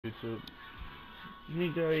YouTube. Hey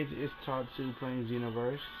guys, it's Tatsu playing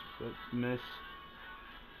Xenoverse with Miss,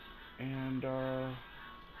 and it's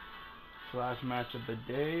the last match of the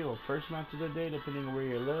day, or first match of the day, depending on where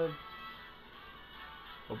you live.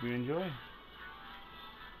 Hope you enjoy.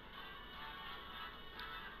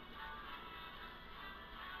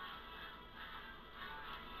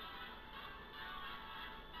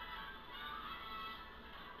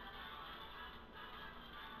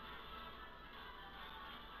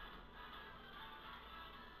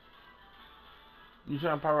 You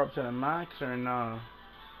trying to power up to the max or no?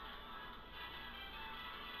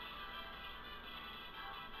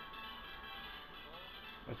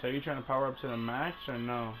 I tell you trying to power up to the max or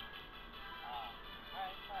no?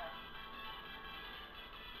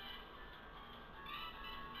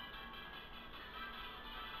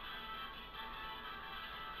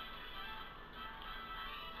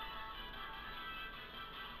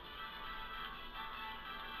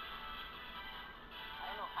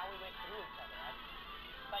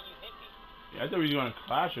 Yeah, I thought we was gonna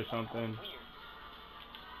clash or something.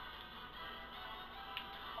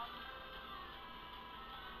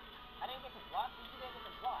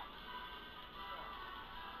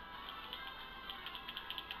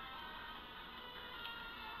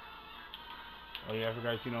 Oh yeah, I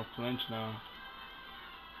forgot you know flinch now.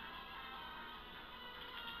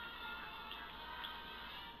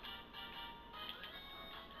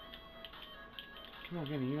 Come on,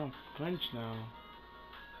 Kenny, you don't flinch now.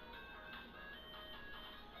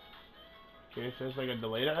 Okay, so it's like a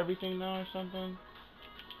delay to everything now or something?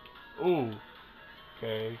 Ooh.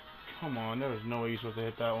 Okay. Come on, there was no way you're supposed to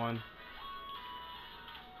hit that one.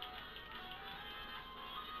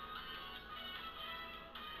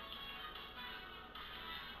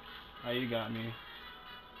 Ah, you got me.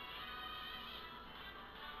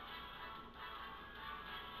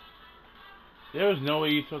 There was no way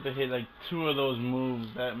you're supposed to hit like two of those moves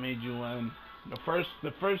that made you win. The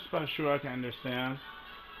first special I can understand,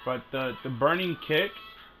 but the burning kick,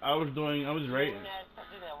 I was right.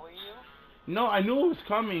 No, I knew it was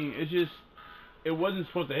coming. It's just it wasn't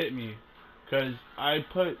supposed to hit me, cause I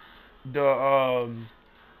put the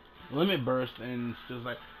limit burst and just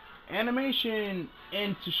like animation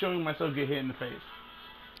into showing myself get hit in the face.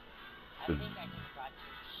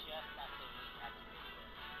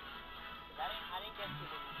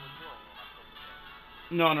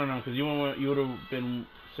 No, no, no, because you would have been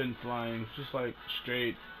sent flying, just like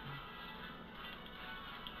straight.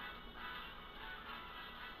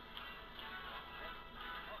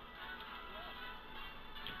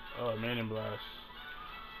 Oh, man in blast.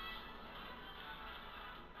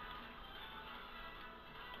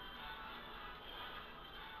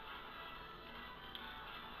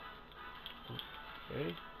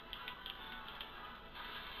 Okay.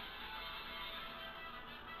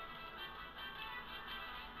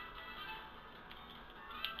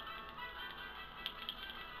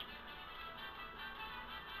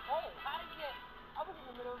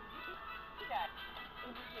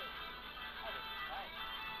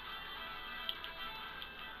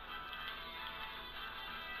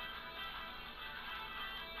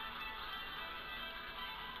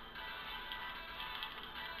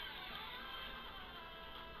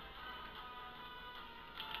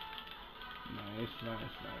 Nice, nice,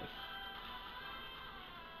 nice.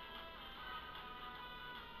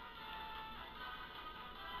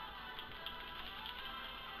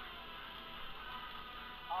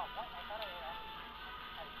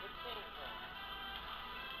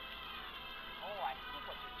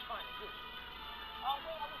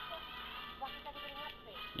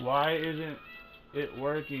 Why isn't it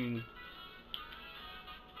working?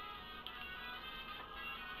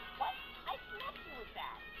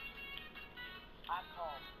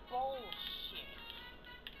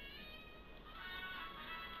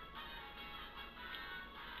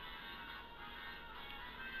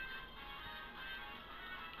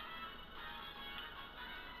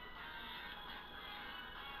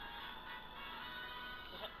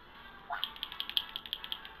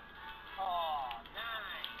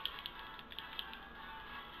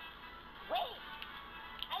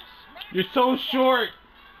 You're so short.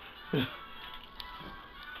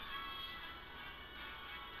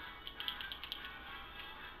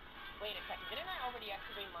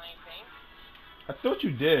 I thought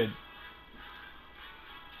you did.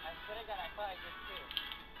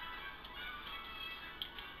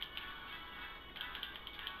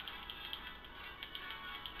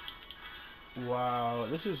 Wow,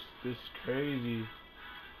 this crazy.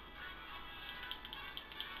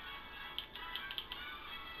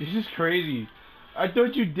 This is crazy. I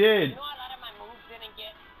thought you did.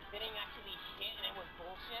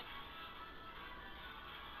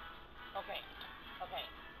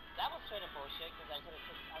 shit because I should have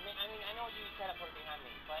took. I mean, I know you teleported behind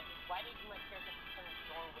me, but why did my character keep on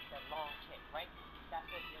going with the long kick, right? That's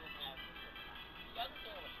what the only thing I was pissed about. The other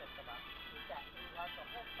thing I was pissed about is that throughout the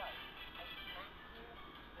whole fight, I smacked you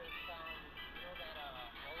with you know that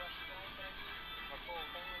aura strike that I use, the full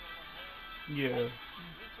thing in my hand, Yeah. right?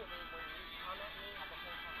 Literally, when you come at me at the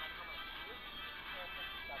same time I come at you, the character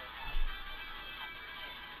shut it out, and it happened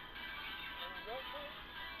again. And your thing,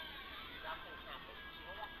 nothing happens. You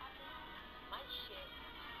know what happens? My shit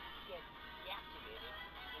gets deactivated,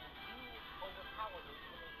 and you overpower me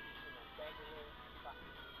even though you're using a regular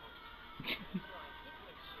fucking move. And even though I did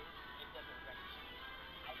hit you, it doesn't register.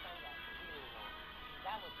 I find that really annoying.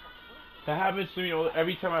 That was completely That happens to me fucked.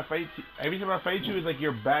 every time I fight. Every time I fight you, it's like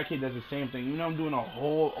your back hit does the same thing. Even though I'm doing a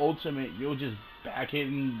whole ultimate, you'll just back hit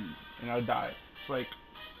and I'll die. It's like,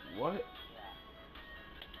 what? Yeah.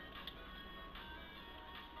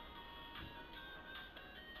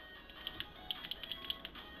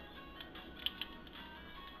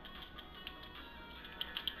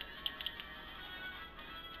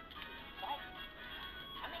 What?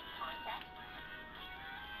 I made contact.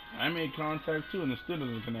 I made contact too, and it still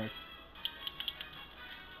doesn't connect.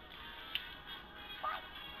 What?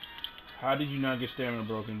 How did you not get stamina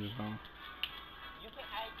broken just now? You can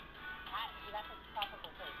see that's a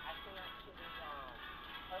topical thing. I can actually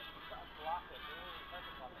block it, any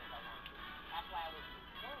perfect block it if I want to. That's why I was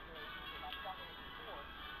wondering because I've gotten it before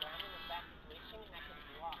where I'm in a bad situation and I can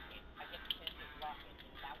block it. I get the chance to block it,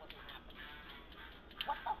 and that wasn't happening.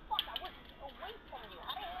 What the fuck? I was away from you.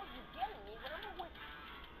 How the hell are you getting me when I'm away?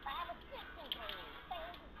 I have a distance on you. What the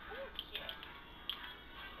hell is this bullshit?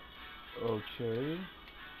 Okay.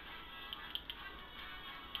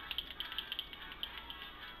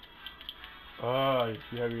 Ah,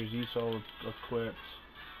 you have your Z Soul equipped.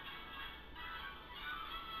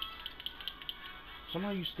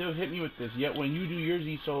 Somehow you still hit me with this, yet when you do your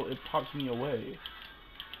Z Soul, it pops me away.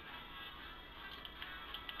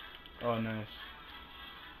 Oh, nice.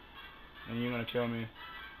 And you're gonna kill me.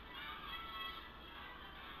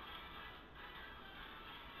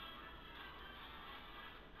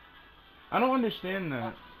 I don't understand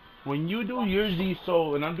that. When you do your Z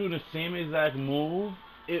Soul and I'm doing the same exact move,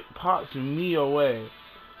 it pops me away.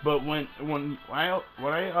 But when I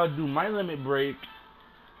do my limit break,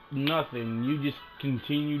 nothing. You just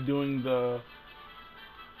continue doing the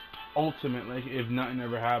ultimate like if nothing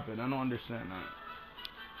ever happened. I don't understand that.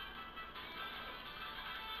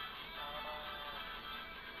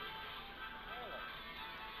 Really?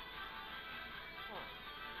 Hmm.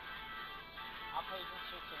 I'll pay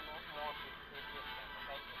attention to more previous then,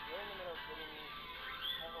 okay? If you're in the middle of hitting me,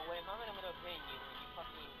 if I'm in the middle of hitting you and you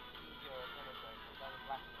fucking use your limit break and doesn't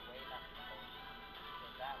blast me away, that's some bullshit. So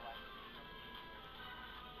that way I need to know the situation.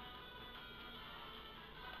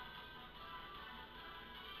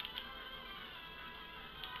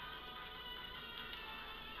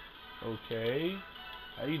 Okay.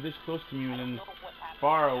 How are you this close to me I and don't then know what's happening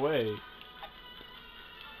far next. away? I,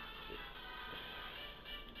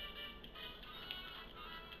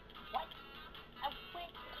 what?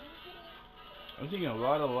 Wait, can you give me? I'm thinking a How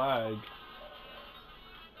lot the of lag. hell?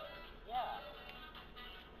 Yeah.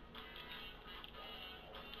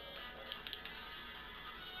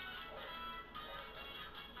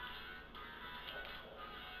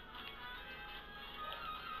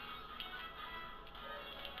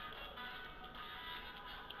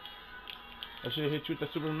 I should have hit you with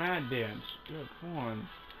the Super Mad Dance. Yeah, come on.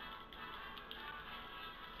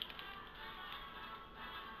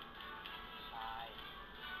 I.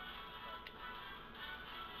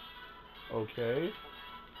 Okay.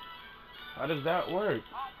 How does that work?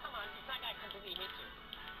 Oh, come on. It's not gonna completely hit you.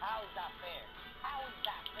 How is that fair? How is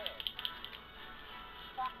that fair?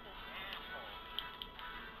 Fucking asshole.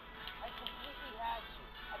 I completely had you.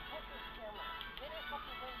 I put your skill map. Then I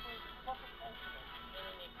fucking went for his perfect ultimate. And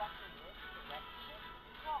then it fucking missed the register?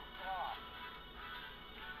 Fuck off.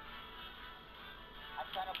 I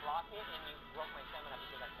tried to block it and you broke my stamina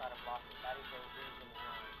because I tried to block it. That is the reason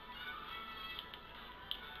why.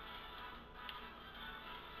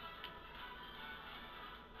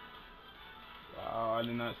 Wow, I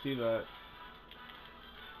did not see that.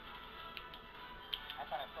 I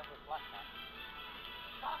thought I perfect blocked that.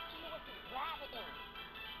 Fuck you with the grabbing!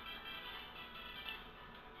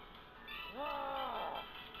 Ugh.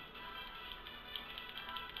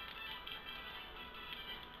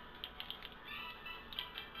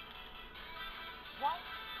 What?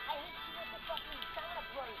 I hit you with the fucking stamina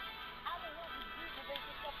break. How the hell did you prevent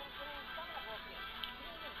yourself from getting stamina broken? You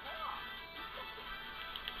didn't even block. You fucking.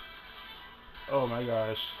 Oh my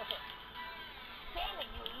gosh. Okay. Damn it,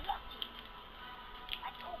 you're lucky. I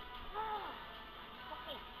go. Ugh.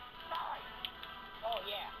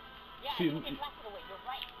 See, you get blasted away. You're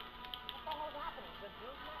right. What the hell's happening? The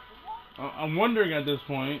game's not real? I'm wondering at this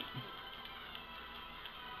point.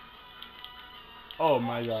 Oh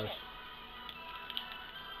my gosh.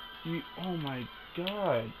 Oh my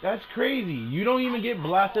god. That's crazy. You don't even get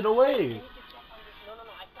blasted away. You need to check on your... No,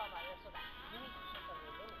 I saw that. I saw that. You need to check on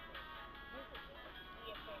your limit break. You need to check to see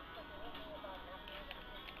if there's fucking anything about not being able to take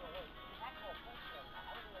you away. That's all bullshit. I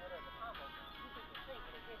was in the middle of the combo. You did your thing,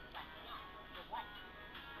 and it did blast me out. You're right.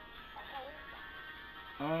 What the hell is that?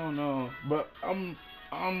 I don't know, but I'm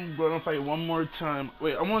gonna fight one more time.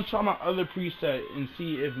 Wait, I'm gonna try my other preset and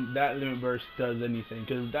see if that limit burst does anything.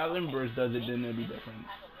 Cause if that limit burst does it, then it'll be different.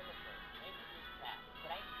 Have a limit break. Maybe it's that.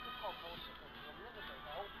 But I just call bullshit because the limit break,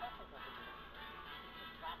 the whole purpose of the limit break is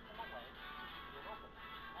to blast them away and give you an opening.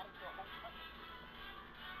 That is the whole purpose.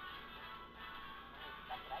 I mean,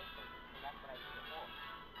 that's what I think, and that's what I use it for.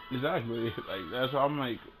 Exactly. Like that's why I'm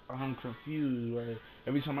like I'm confused. Right?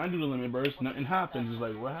 Every time I do the limit burst, nothing happens. It's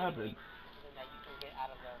like what happened? Something that you can get out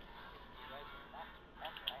of the situation.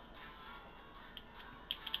 That's what I think.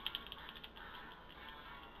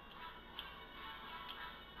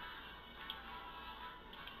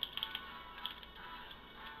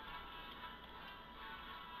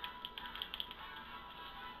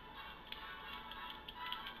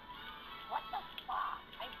 What the fuck?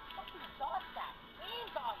 I fucking dodged that and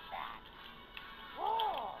dodged that.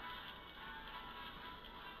 Whoa.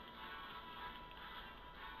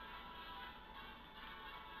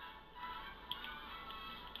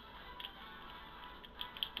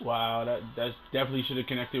 Wow, that's definitely should have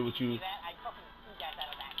connected with you. See that? I fucking threw that out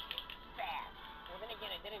of that shit fast. Well, then again,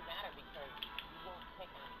 it didn't matter because you won't pick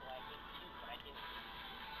it until I hit you, but I didn't.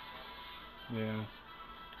 You know what I mean? Yeah.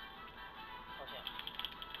 Oh shit.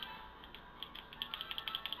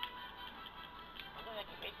 Sometimes I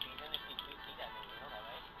can hit you even if you see that thing, you know that,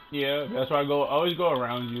 right? Yeah, that's why I always go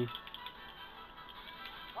around you.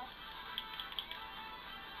 What?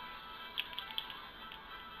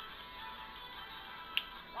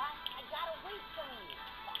 What? I got away from you.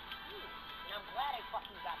 Fuck you. And I'm glad I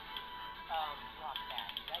fucking got blocked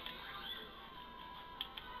that. That usually do.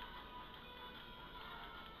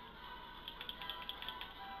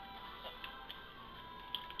 Shit.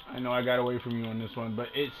 I know I got away from you on this one, but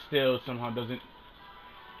it still somehow doesn't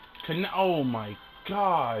connect. Oh my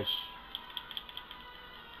gosh.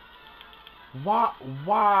 Wow.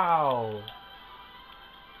 Wow.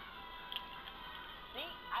 See?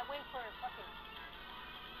 I went for a fucking...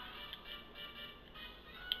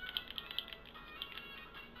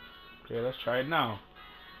 Okay, let's try it now.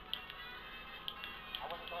 I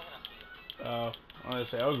wasn't close enough to you. I'm gonna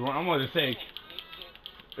say I was wrong. I'm gonna say.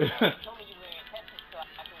 You told me you were gonna test it, so I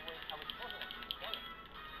was close enough to you. Damn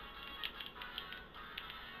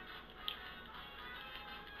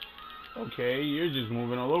it. Okay, you're just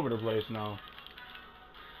moving all over the place now.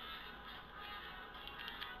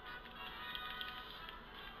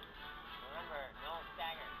 Remember, no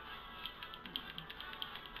stagger.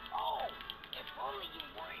 Oh! If only you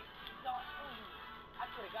weren't not only. I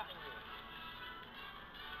could have gotten you.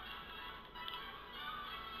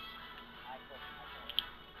 I couldn't.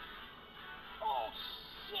 Oh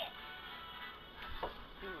shit!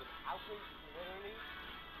 Dude, I was literally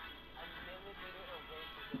a millimeter away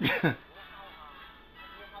from getting you.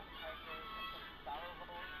 You know how the character is like some sour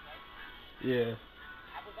rolls, right? Yeah.